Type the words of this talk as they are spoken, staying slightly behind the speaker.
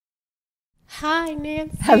Hi,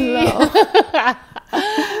 Nancy. Hello.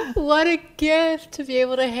 What a gift to be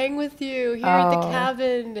able to hang with you here at the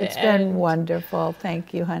cabin. It's been wonderful.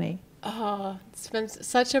 Thank you, honey. Oh, it's been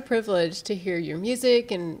such a privilege to hear your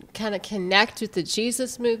music and kind of connect with the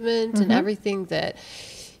Jesus movement and everything that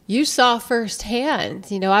you saw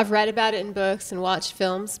firsthand. You know, I've read about it in books and watched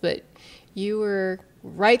films, but you were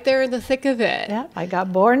right there in the thick of it. Yeah, I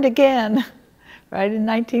got born again right in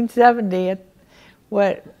 1970,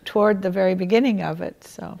 toward the very beginning of it.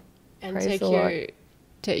 So, and praise the Lord.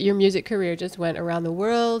 Your music career just went around the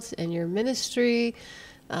world, and your ministry,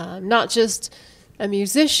 not just a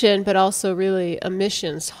musician, but also really a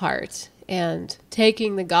missions heart, and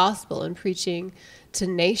taking the gospel and preaching to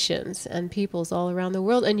nations and peoples all around the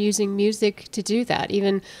world, and using music to do that.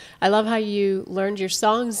 Even, I love how you learned your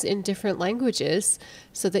songs in different languages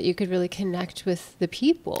so that you could really connect with the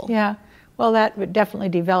people. Yeah, well, that definitely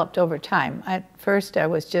developed over time. At first, I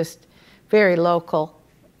was just very local,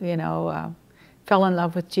 you know, fell in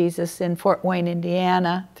love with Jesus in Fort Wayne,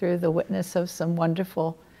 Indiana, through the witness of some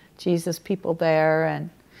wonderful Jesus people there, and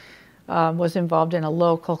was involved in a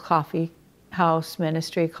local coffee house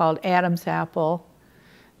ministry called Adam's Apple,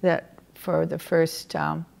 that for the first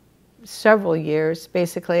several years,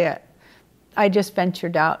 basically, I just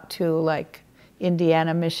ventured out to like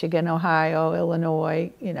Indiana, Michigan, Ohio,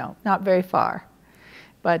 Illinois, you know, not very far.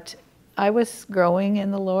 But I was growing in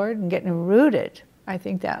the Lord and getting rooted. I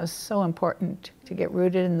think that was so important, to get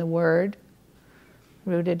rooted in the Word,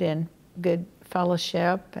 rooted in good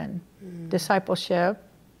fellowship and discipleship.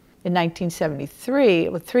 In 1973,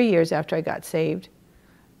 it was 3 years after I got saved,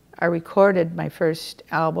 I recorded my first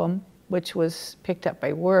album, which was picked up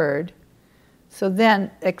by Word. So then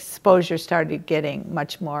exposure started getting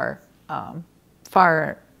much more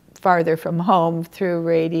farther from home through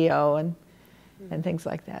radio and things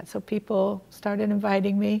like that. So people started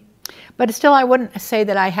inviting me. But still, I wouldn't say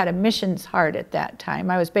that I had a missions heart at that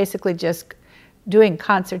time. I was basically just doing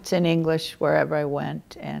concerts in English wherever I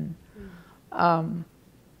went, and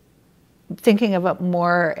thinking of it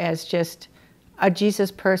more as just a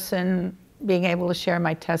Jesus person, being able to share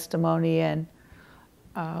my testimony, and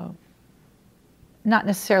not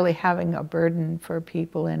necessarily having a burden for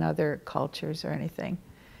people in other cultures or anything.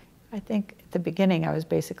 I think at the beginning I was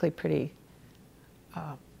basically pretty,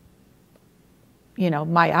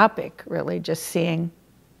 myopic, really, just seeing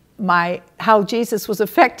how Jesus was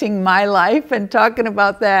affecting my life and talking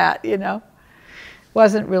about that, you know.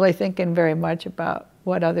 Wasn't really thinking very much about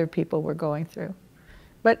what other people were going through.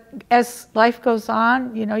 But as life goes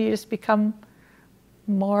on, you know, you just become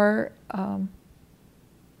more,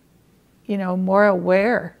 more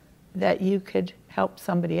aware that you could help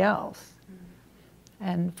somebody else.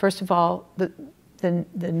 And first of all, the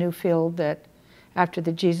new field that, after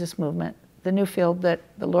the Jesus movement, the new field that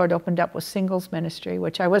the Lord opened up was singles ministry,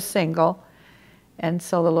 which I was single. And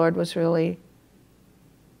so the Lord was really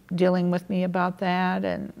dealing with me about that,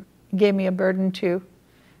 and gave me a burden to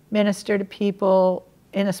minister to people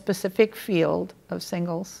in a specific field of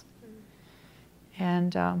singles.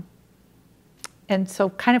 And so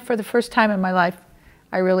kind of for the first time in my life,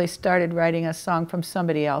 I really started writing a song from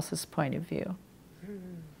somebody else's point of view.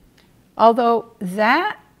 Although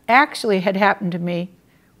that actually had happened to me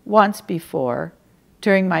once before,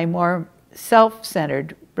 during my more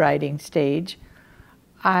self-centered writing stage.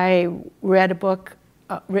 I read a book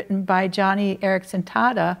written by Johnny Erickson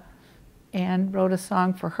Tada, and wrote a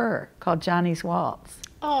song for her called Johnny's Waltz.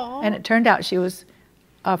 Aww. And it turned out she was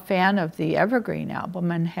a fan of the Evergreen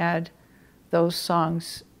album and had those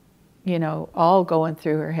songs, you know, all going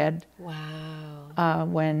through her head. Wow.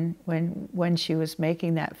 When she was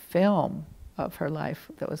making that film of her life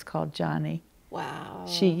that was called Johnny. Wow.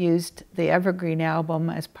 She used the Evergreen album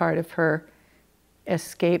as part of her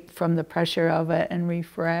escape from the pressure of it and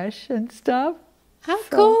refresh and stuff. How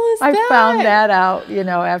cool is that? I found that out, you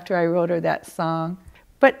know, after I wrote her that song.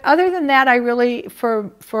 But other than that, I really,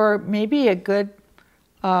 for maybe a good,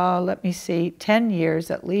 10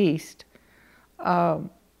 years at least,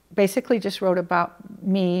 basically just wrote about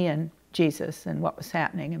me and Jesus and what was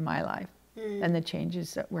happening in my life and the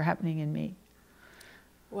changes that were happening in me.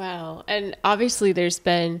 Wow. And obviously there's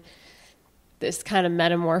been this kind of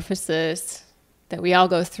metamorphosis that we all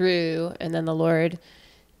go through, and then the Lord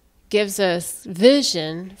gives us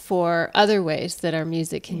vision for other ways that our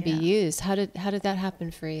music can be used. How did that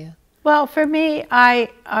happen for you? Well, for me, I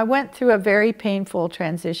went through a very painful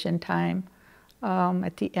transition time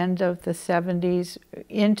at the end of the 70s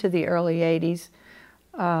into the early 80s.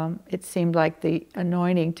 It seemed like the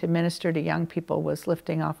anointing to minister to young people was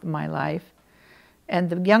lifting off of my life. And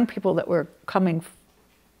the young people that were coming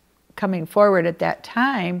forward at that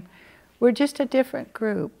time were just a different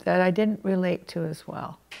group that I didn't relate to as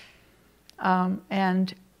well.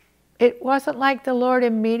 And it wasn't like the Lord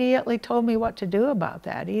immediately told me what to do about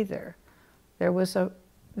that either. There was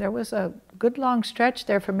a good long stretch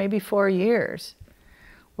there for maybe 4 years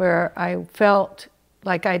where I felt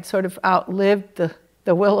like I'd sort of outlived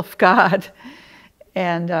the will of God,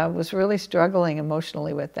 and was really struggling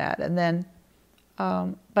emotionally with that. And then,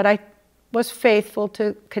 but I was faithful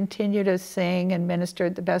to continue to sing and minister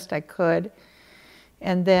the best I could.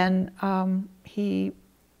 And then he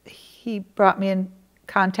brought me in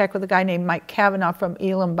contact with a guy named Mike Cavanaugh from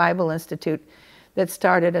Elam Bible Institute that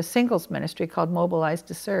started a singles ministry called Mobilized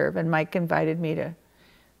to Serve. And Mike invited me to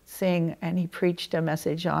sing, and he preached a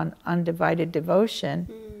message on undivided devotion,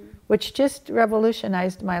 which just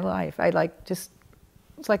revolutionized my life.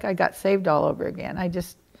 It's like I got saved all over again. I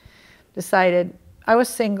just decided, I was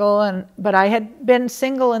single, but I had been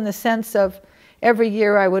single in the sense of every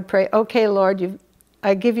year I would pray, okay, Lord,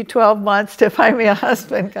 I give you 12 months to find me a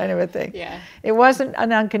husband, kind of a thing. Yeah. It wasn't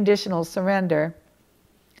an unconditional surrender,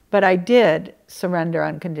 but I did surrender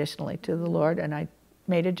unconditionally to the Lord, and I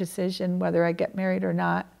made a decision whether I get married or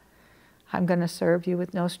not. I'm going to serve you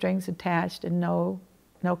with no strings attached and no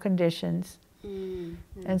conditions.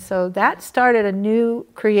 Mm-hmm. And so that started a new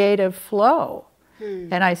creative flow.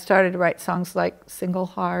 And I started to write songs like Single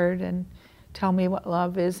Heart and Tell Me What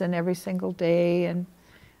Love Is and Every Single Day, and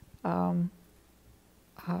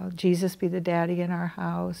Jesus Be the Daddy in Our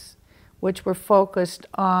House, which were focused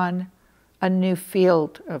on a new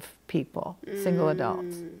field of people, single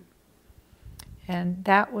adults. And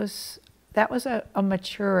that was a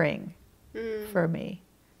maturing for me.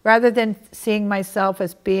 Rather than seeing myself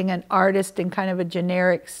as being an artist in kind of a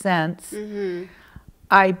generic sense,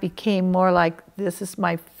 I became more like, this is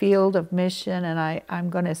my field of mission, and I'm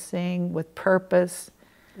going to sing with purpose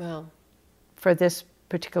for this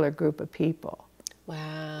particular group of people.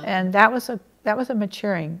 Wow. And that was a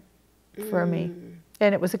maturing for me.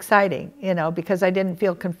 And it was exciting, because I didn't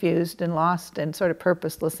feel confused and lost and sort of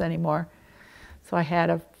purposeless anymore. So I had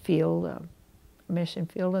a field, a mission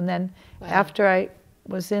field. And then after I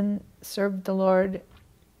served the Lord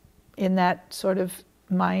in that sort of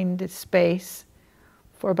mind space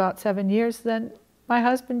for about 7 years, then my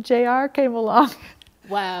husband JR came along.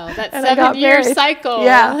 Wow, that And 7-year cycle.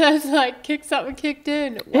 Yeah. That's like something kicked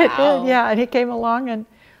in. Wow. It did, yeah. And he came along and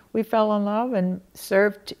we fell in love and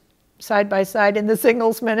served side by side in the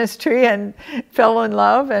singles ministry and fell in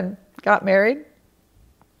love and got married.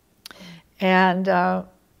 And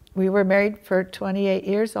we were married for 28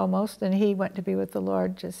 years almost, and he went to be with the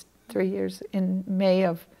Lord just 3 years in May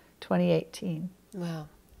of 2018. Wow.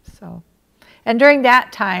 So, and during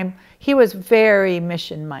that time, he was very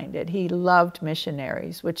mission-minded. He loved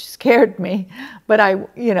missionaries, which scared me. But I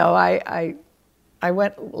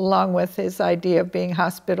went along with his idea of being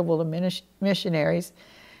hospitable to missionaries.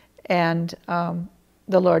 And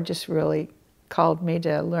the Lord just really called me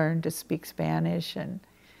to learn to speak Spanish and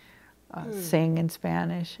sing in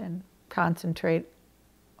Spanish and concentrate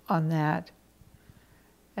on that.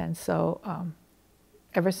 And so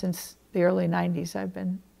ever since the early 90s, I've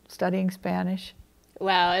been studying Spanish.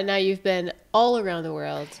 Wow, and now you've been all around the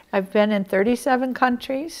world. I've been in 37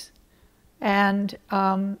 countries. And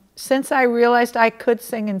since I realized I could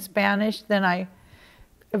sing in Spanish, then I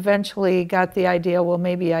eventually got the idea, well,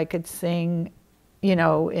 maybe I could sing,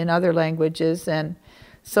 in other languages. And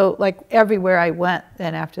so, like, everywhere I went,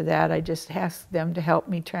 then after that, I just asked them to help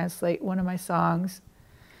me translate one of my songs.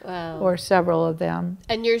 Wow. Or several of them.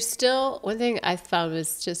 And you're still, one thing I found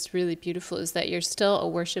was just really beautiful is that you're still a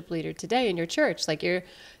worship leader today in your church. Like, you're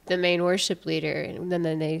the main worship leader, and then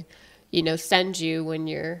they, send you when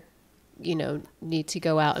you're, need to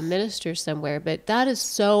go out and minister somewhere. But that is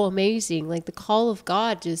so amazing. Like, the call of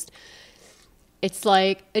God it's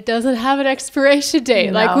like it doesn't have an expiration date.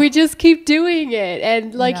 No. Like, we just keep doing it,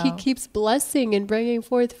 and like No. he keeps blessing and bringing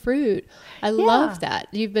forth fruit. I love that.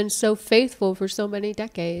 You've been so faithful for so many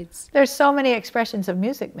decades. There's so many expressions of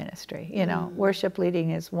music ministry, worship leading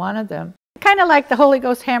is one of them. Kind of like the Holy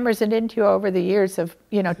Ghost hammers it into you over the years of,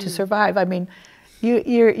 to survive. I mean,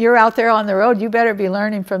 you're out there on the road, you better be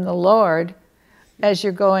learning from the Lord as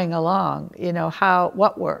you're going along,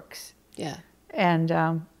 what works. Yeah.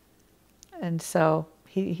 And so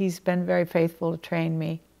he's been very faithful to train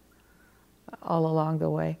me all along the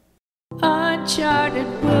way. Uncharted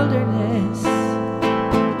wilderness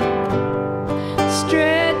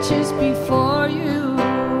stretches before you,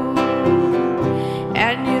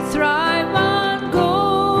 and you thrive on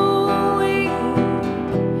going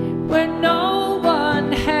where no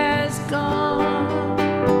one has gone.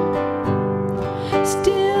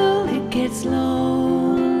 Still it gets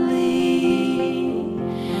lonely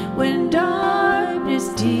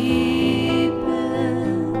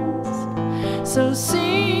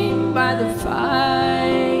the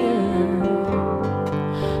fire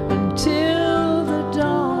until the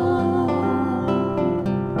dawn.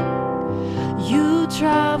 You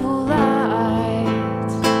travel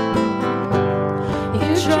light,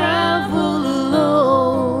 you travel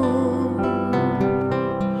alone,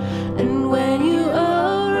 and when you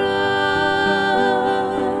arrive,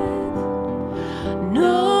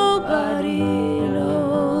 nobody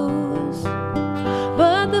knows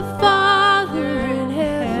but the Father in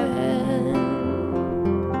heaven.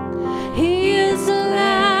 He is the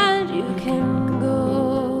land you can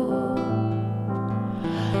go,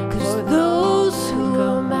 'cause those who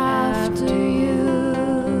come after you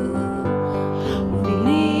will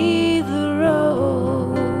need the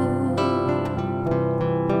road.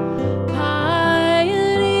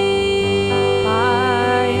 Pioneer,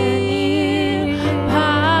 pioneer,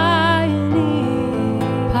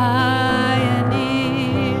 pioneer,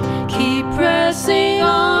 keep pressing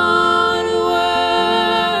onward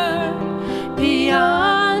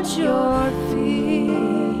beyond your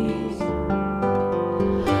fears.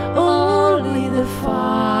 Only the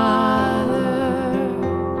Father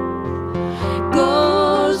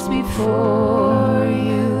goes before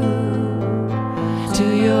you to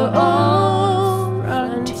your own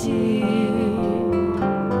frontier.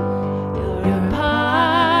 You're a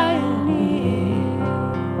pioneer.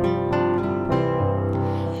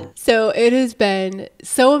 So it has been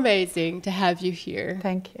so amazing to have you here.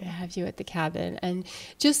 Thank you. To have you at the cabin and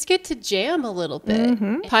just get to jam a little bit.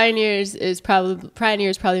 Pioneers is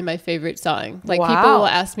probably my favorite song. Like people Wow. will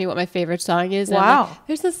ask me what my favorite song is. And I'm Wow. like,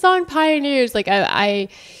 there's a song Pioneers. Like I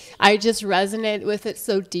just resonate with it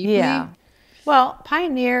so deeply. Yeah. Well,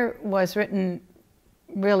 Pioneer was written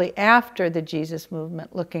really after the Jesus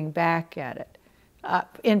movement, looking back at it.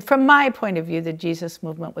 From my point of view, the Jesus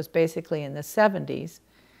movement was basically in the 70s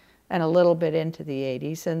and a little bit into the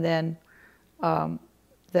 80s. And then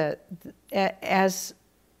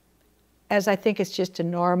as I think it's just a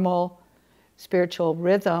normal spiritual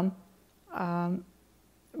rhythm,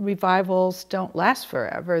 revivals don't last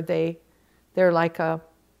forever. They're like a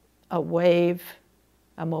wave,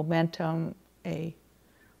 a momentum, they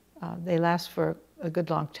last for a good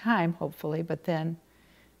long time, hopefully, but then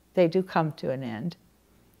they do come to an end.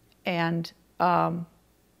 And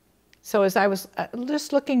so as I was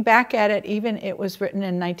just looking back at it, even it was written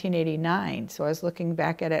in 1989, so I was looking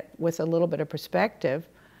back at it with a little bit of perspective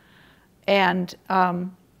and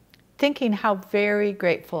thinking how very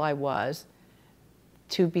grateful I was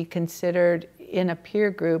to be considered in a peer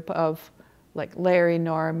group of like Larry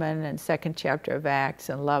Norman and Second Chapter of Acts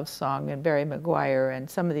and Love Song and Barry McGuire and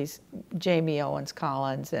some of these Jamie Owens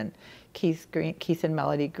Collins and Keith and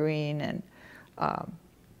Melody Green and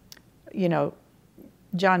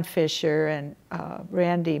John Fisher and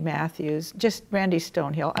Randy Matthews, just Randy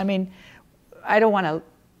Stonehill. I mean, I don't want to.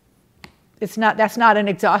 That's not an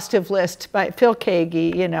exhaustive list by Phil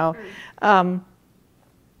Kagi.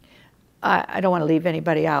 I don't want to leave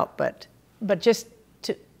anybody out, but just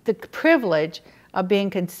the privilege of being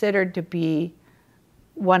considered to be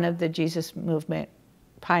one of the Jesus movement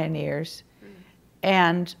pioneers,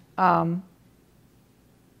 and how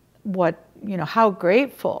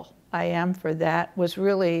grateful I am for that was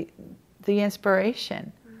really the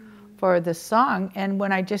inspiration for the song. And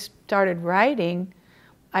when I just started writing,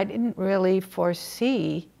 I didn't really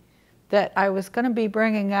foresee that I was going to be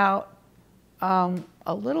bringing out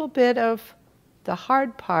a little bit of the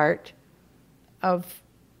hard part of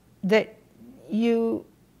that.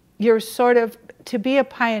 You're sort of, to be a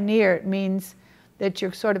pioneer, it means that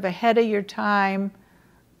you're sort of ahead of your time.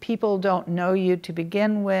 People don't know you to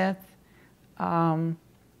begin with.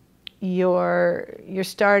 You're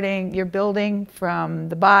building from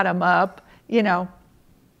the bottom up,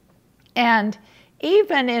 And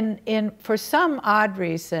even for some odd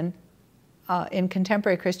reason, in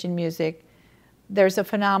contemporary Christian music, there's a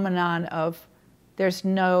phenomenon of there's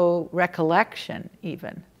no recollection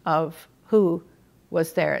even of who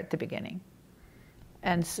was there at the beginning.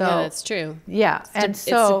 And so yeah, that's true. Yeah, it's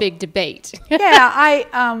a big debate. Yeah, I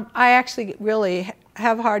actually really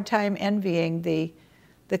have a hard time envying the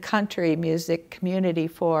country music community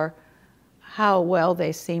for how well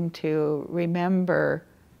they seem to remember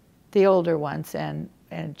the older ones and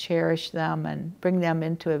cherish them and bring them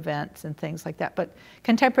into events and things like that. But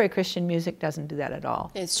contemporary Christian music doesn't do that at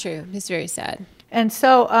all. It's true. It's very sad. And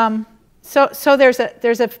so so there's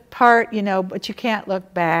a part, but you can't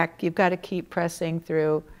look back. You've got to keep pressing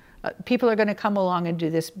through. People are going to come along and do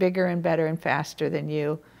this bigger and better and faster than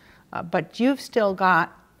you, but you've still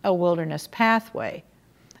got a wilderness pathway.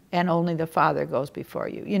 and only the Father goes before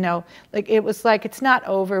you. You know, like it was like it's not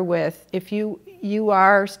over with if you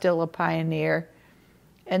are still a pioneer.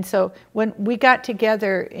 And so when we got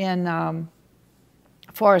together in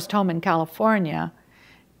Forest Home in California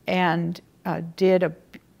and did a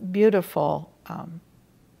beautiful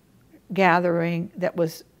gathering that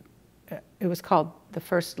was, it was called The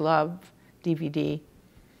First Love DVD.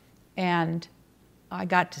 And I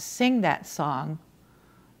got to sing that song,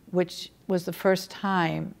 which was the first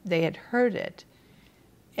time they had heard it.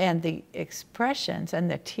 And the expressions and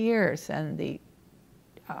the tears and the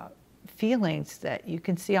feelings that you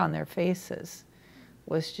can see on their faces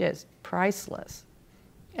was just priceless.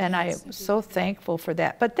 And I am so thankful for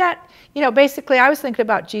that. But that, you know, basically I was thinking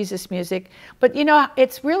about Jesus music. But, you know,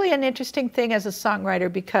 it's really an interesting thing as a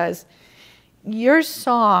songwriter because your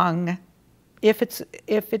song, if it's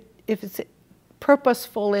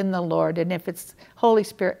purposeful in the Lord and if it's Holy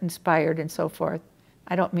Spirit inspired and so forth,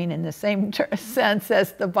 I don't mean in the same sense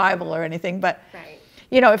as the Bible or anything, but, right.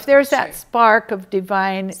 you know, if there's that spark of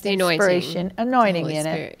divine inspiration, anointing in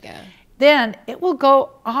Spirit, it, yeah. then it will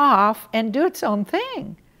go off and do its own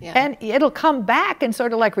thing. Yeah. And it'll come back and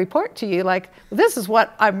sort of like report to you like, this is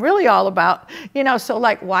what I'm really all about. You know, so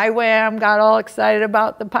like YWAM got all excited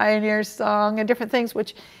about the Pioneer song and different things,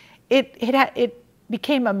 which it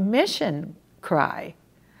became a mission cry,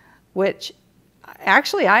 which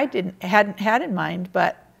actually I hadn't had in mind,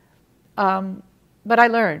 but I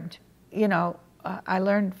learned, you know, I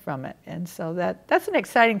learned from it. And so that's an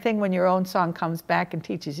exciting thing when your own song comes back and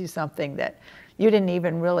teaches you something that you didn't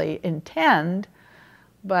even really intend,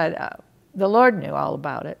 but the Lord knew all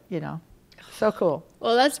about it, you know. So cool.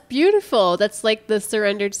 Well, that's beautiful. That's like the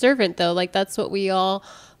surrendered servant, though. Like that's what we all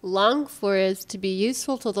long for, is to be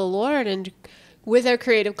useful to the Lord and with our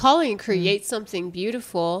creative calling create something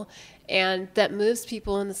beautiful and that moves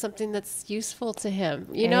people into something that's useful to him.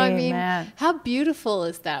 You know what I mean? How beautiful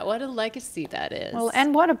is that? What a legacy that is. Well,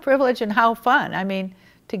 and what a privilege and how fun. I mean,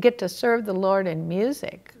 to get to serve the Lord in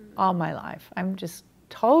music all my life. I'm just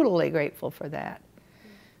totally grateful for that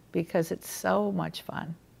because it's so much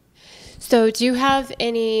fun. So do you have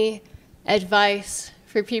any advice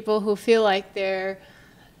for people who feel like they're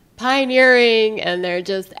pioneering and they're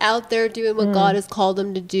just out there doing what God has called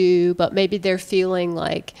them to do, but maybe they're feeling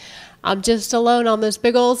like, I'm just alone on this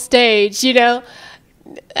big old stage, you know?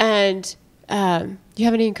 And do you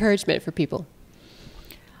have any encouragement for people?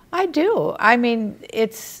 I do. I mean,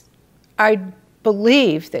 I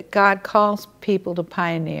believe that God calls people to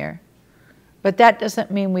pioneer, but that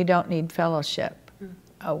doesn't mean we don't need fellowship.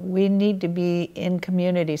 We need to be in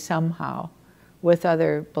community somehow with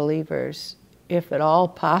other believers, if at all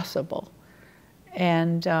possible,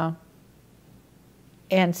 and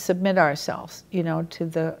submit ourselves, you know, to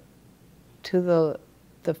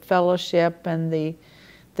the fellowship and the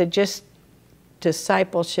just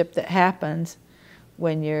discipleship that happens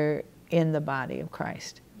when you're in the body of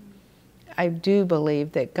Christ. I do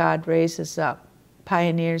believe that God raises up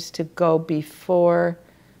pioneers to go before,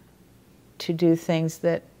 to do things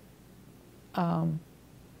that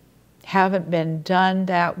haven't been done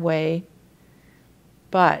that way,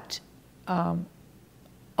 but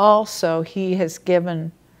also He has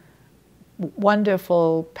given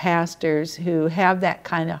wonderful pastors who have that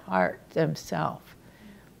kind of heart themselves,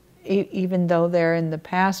 even though they're in the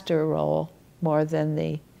pastor role more than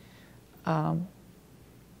the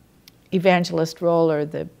evangelist role or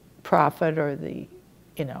the prophet or the,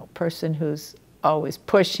 you know, person who's always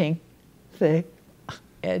pushing the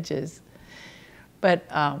edges. But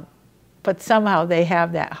somehow they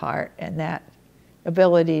have that heart and that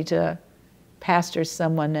ability to pastor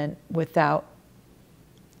someone and without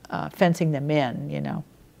fencing them in, you know.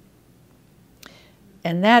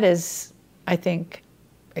 And that is, I think,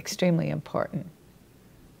 extremely important.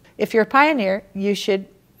 If you're a pioneer, you should,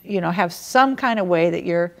 you know, have some kind of way that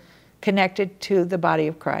you're connected to the body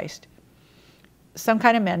of Christ, some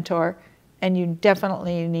kind of mentor, and you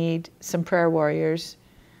definitely need some prayer warriors.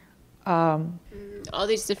 All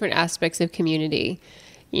these different aspects of community.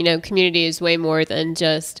 You know, community is way more than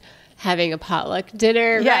just having a potluck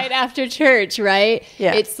dinner right after church, right?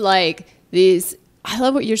 Yeah. It's like these, I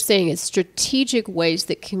love what you're saying, it's strategic ways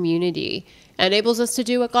that community enables us to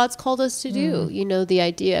do what God's called us to do. You know, the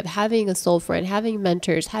idea of having a soul friend, having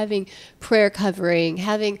mentors, having prayer covering,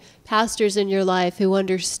 having pastors in your life who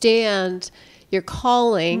understand your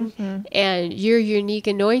calling and your unique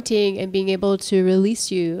anointing and being able to release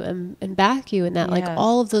you and back you in that. Like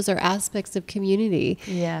all of those are aspects of community.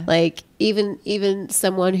 Yeah. Like even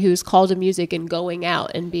someone who's called to music and going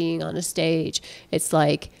out and being on a stage, it's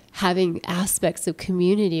like having aspects of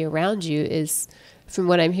community around you is from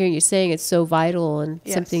what I'm hearing you saying, it's so vital and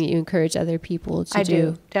Yes. something that you encourage other people to I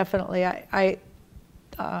do, definitely. I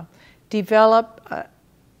develop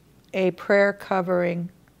a prayer covering.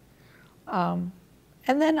 And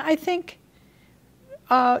then I think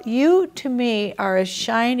you, to me, are a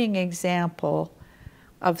shining example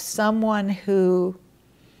of someone who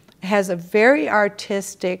has a very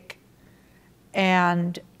artistic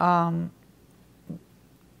and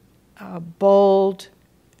bold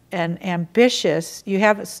and ambitious. You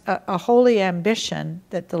have a holy ambition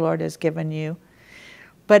that the Lord has given you,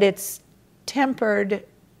 but it's tempered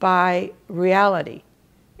by reality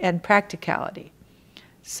and practicality.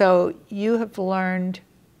 So you have learned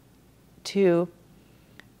to,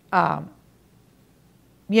 I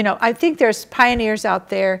think there's pioneers out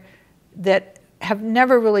there that have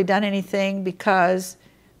never really done anything because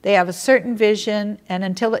they have a certain vision, and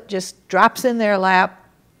until it just drops in their lap,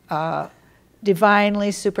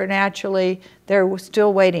 divinely, supernaturally, they're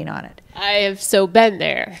still waiting on it. I have so been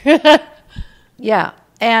there. Yeah,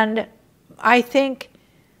 and I think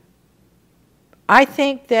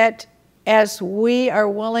that as we are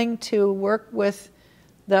willing to work with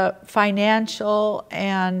the financial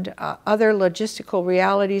and other logistical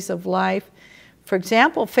realities of life, for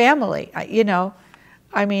example, family.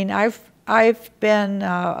 I've been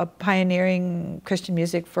pioneering Christian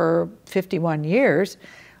music for 51 years,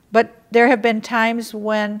 but there have been times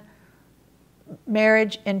when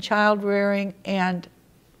marriage and child rearing and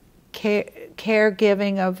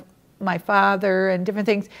caregiving of my father and different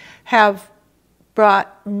things have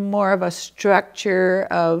brought more of a structure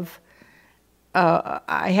of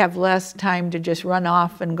I have less time to just run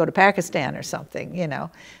off and go to Pakistan or something,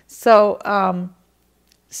 So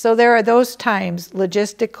there are those times,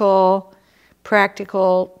 logistical,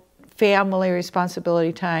 practical, family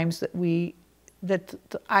responsibility times that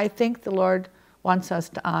I think the Lord wants us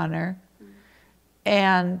to honor.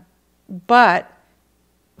 But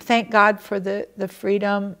thank God for the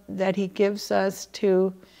freedom that He gives us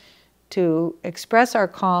to express our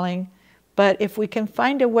calling. But if we can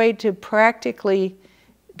find a way to practically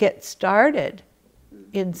get started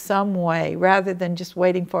in some way, rather than just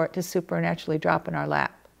waiting for it to supernaturally drop in our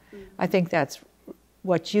lap, I think that's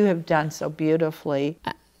what you have done so beautifully.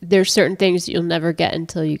 There's certain things you'll never get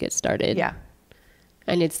until you get started. Yeah.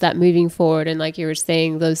 And it's that moving forward, and like you were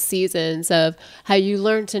saying, those seasons of how you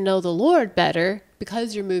learn to know the Lord better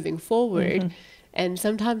because you're moving forward. Mm-hmm. And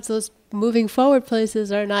sometimes those moving forward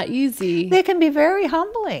places are not easy. They can be very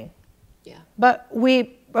humbling. Yeah. But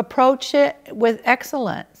we approach it with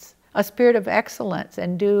excellence, a spirit of excellence,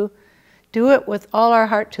 and do it with all our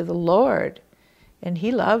heart to the Lord. And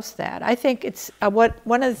He loves that. I think it's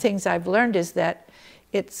one of the things I've learned is that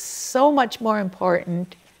it's so much more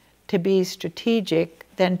important to be strategic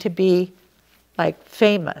than to be like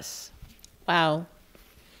famous. Wow.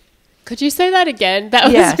 Could you say that again? That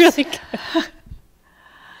was Yes. really good.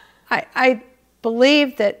 I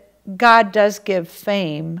believe that God does give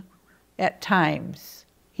fame at times.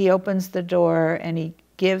 He opens the door and He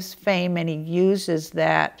gives fame and He uses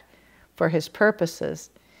that for His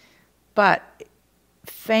purposes. But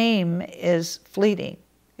fame is fleeting.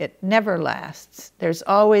 It never lasts. There's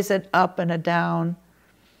always an up and a down,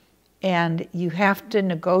 and you have to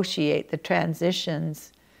negotiate the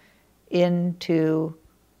transitions into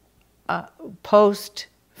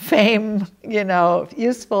post-fame,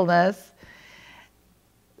 usefulness.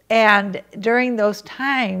 And during those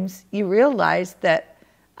times, you realize that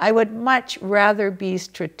I would much rather be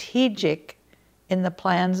strategic in the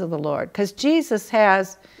plans of the Lord, because Jesus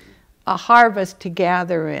has a harvest to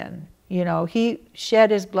gather in. He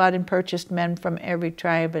shed His blood and purchased men from every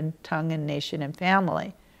tribe and tongue and nation and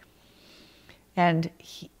family. And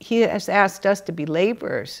He has asked us to be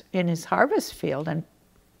laborers in His harvest field. And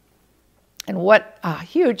what a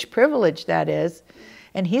huge privilege that is.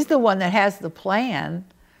 And He's the one that has the plan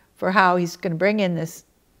for how He's going to bring in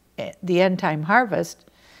the end time harvest.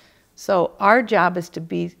 So our job is to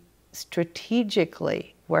be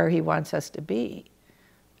strategically where He wants us to be.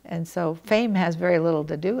 And so fame has very little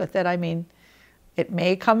to do with it. I mean, it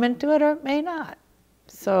may come into it or it may not.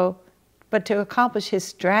 So, but to accomplish His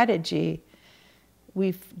strategy,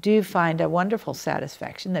 we do find a wonderful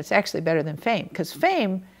satisfaction that's actually better than fame. Because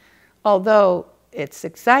fame, although it's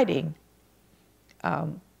exciting,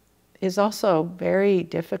 is also very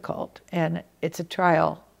difficult, and it's a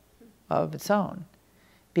trial of its own,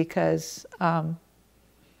 because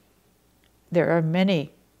there are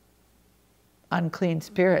many unclean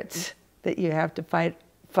spirits that you have to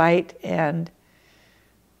fight, and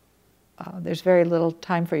there's very little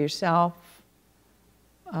time for yourself.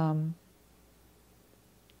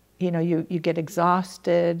 You get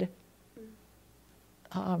exhausted.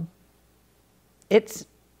 it's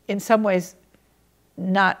in some ways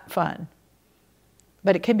not fun,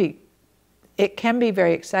 but it can be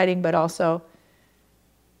very exciting, but also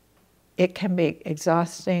it can be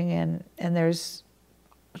exhausting, and there's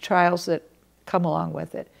trials that come along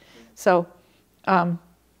with it. So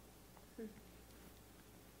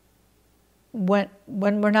when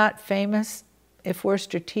we're not famous, if we're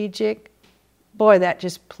strategic, boy, that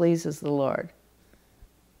just pleases the Lord.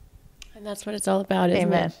 And that's what it's all about, isn't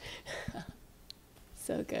Amen. it?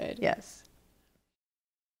 So good. Yes.